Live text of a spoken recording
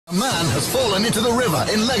A man has fallen into the river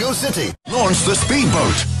in Lego City. Launch the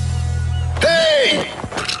speedboat. Hey!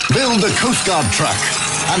 Build the Coast Guard truck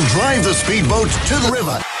and drive the speedboat to the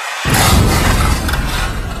river.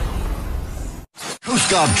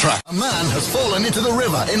 Coast Guard truck. A man has fallen into the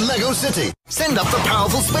river in Lego City. Send up the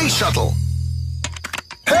powerful space shuttle.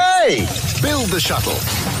 Hey! Build the shuttle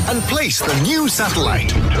and place the new satellite.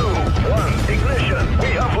 2, 1, ignition. We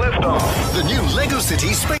have liftoff. The new Lego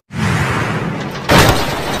City space.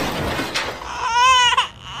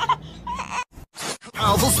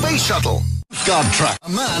 Powerful space shuttle. Guard truck. A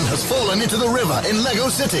man has fallen into the river in Lego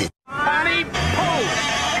City. Annie, pull!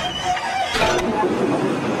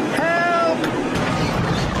 Help!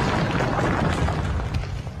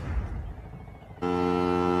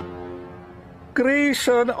 Grease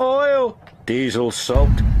and oil. Diesel salt.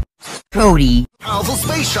 Cody. Powerful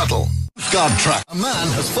space shuttle. Guard truck. A man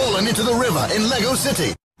has fallen into the river in Lego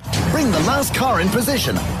City. Bring the last car in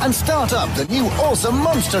position and start up the new awesome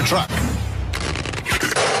monster truck.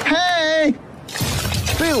 Hey!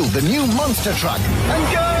 Build the new monster truck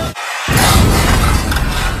and go!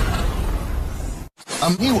 A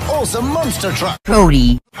new awesome monster truck.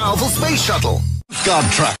 Cody. Powerful space shuttle.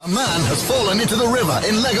 Guard truck. A man has fallen into the river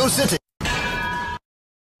in Lego City.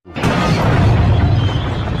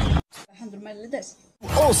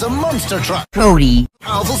 Awesome monster truck. Cody.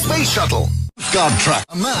 Powerful space shuttle. Guard truck.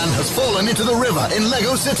 A man has fallen into the river in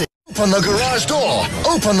Lego City. Open the garage door.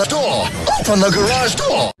 Open the door. Open the garage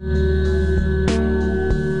door.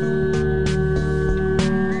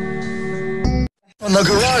 Open the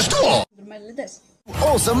garage door.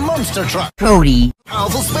 Awesome monster truck. Cody.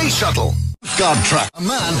 Powerful space shuttle. Guard truck. A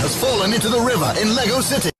man has fallen into the river in Lego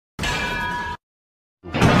City.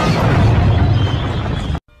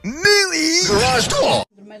 Nearly. Garage door.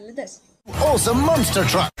 Awesome monster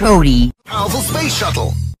truck. Cody. Powerful space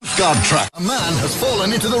shuttle. Guard truck. A man has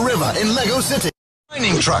fallen into the river in Lego City.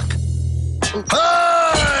 Mining truck.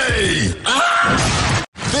 Hey! Ah!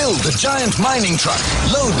 Build the giant mining truck,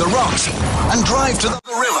 load the rocks, and drive to the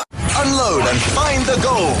river. Unload and find the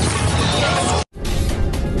gold.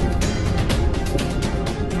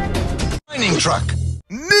 Mining truck.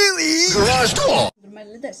 Nearly. Garage door.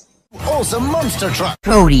 Awesome monster truck.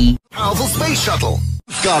 Cody. Powerful space shuttle.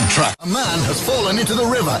 Guard truck. A man has fallen into the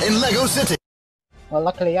river in Lego City. Well,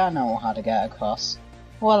 luckily I know how to get across.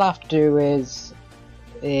 All I have to do is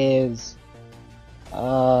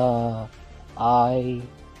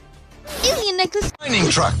Alien necklace. Mining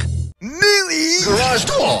truck. Nearly. Garage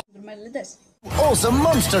door. Awesome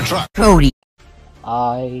monster truck. Cody.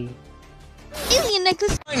 I Alien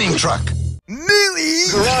necklace. Mining truck. Nearly.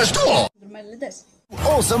 Garage door.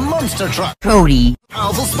 Awesome monster truck. Cody.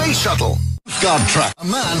 Powerful space shuttle. Guard truck. A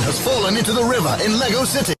man has fallen into the river in Lego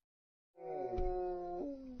City.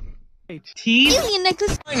 Alien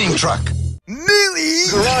necklace. Mining truck. Nearly.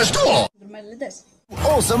 Garage door.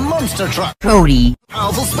 Awesome monster truck. Cody.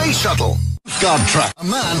 Powerful space shuttle. Guard truck. A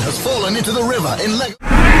man has fallen into the river in Lego.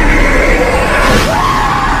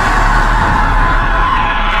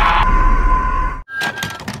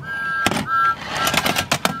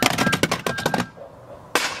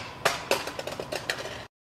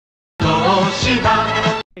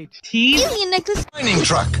 Alien necklace. Mining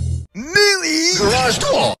truck. Nearly. Garage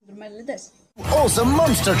door. Awesome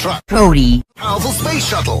monster truck. Cody. Powerful space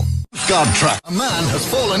shuttle. Guard truck. A man has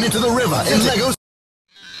fallen into the river in Lego.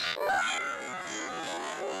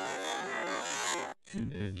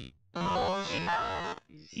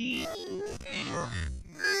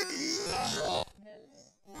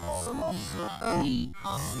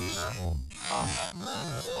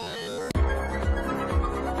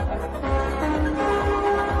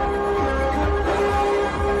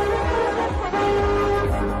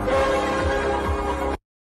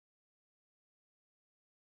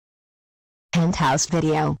 Penthouse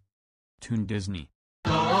video. Toon Disney.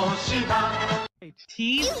 Alien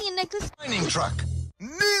necklace. Mining truck.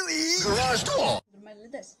 Nearly. Garage door.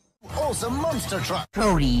 Awesome monster truck.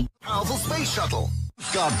 Cody. Powerful space shuttle.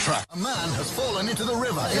 Guard truck. A man has fallen into the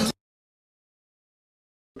river in.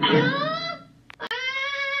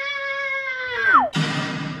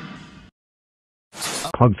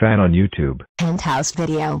 Club fan on YouTube. Penthouse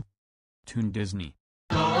video. Toon Disney.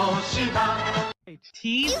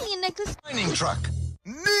 Alien necklace. Mining truck.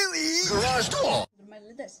 Nearly. Garage door.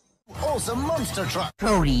 Awesome monster truck.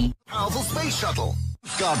 Cody. Powerful space shuttle.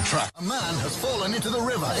 Guard truck. A man has fallen into the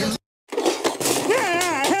river in.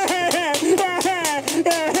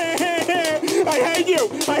 I hate you!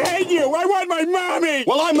 I hate you! I want my mommy!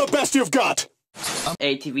 Well, I'm the best you've got!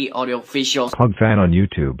 ATV Audio Official. Club fan on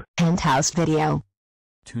YouTube. Penthouse video.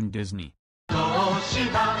 Toon Disney.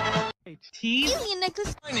 Alien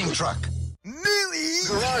necklace. Mining truck. Nearly.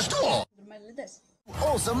 Garage door.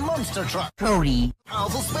 Awesome monster truck. Cody.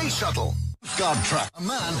 Powerful space shuttle. Guard truck. A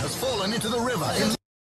man has fallen into the river in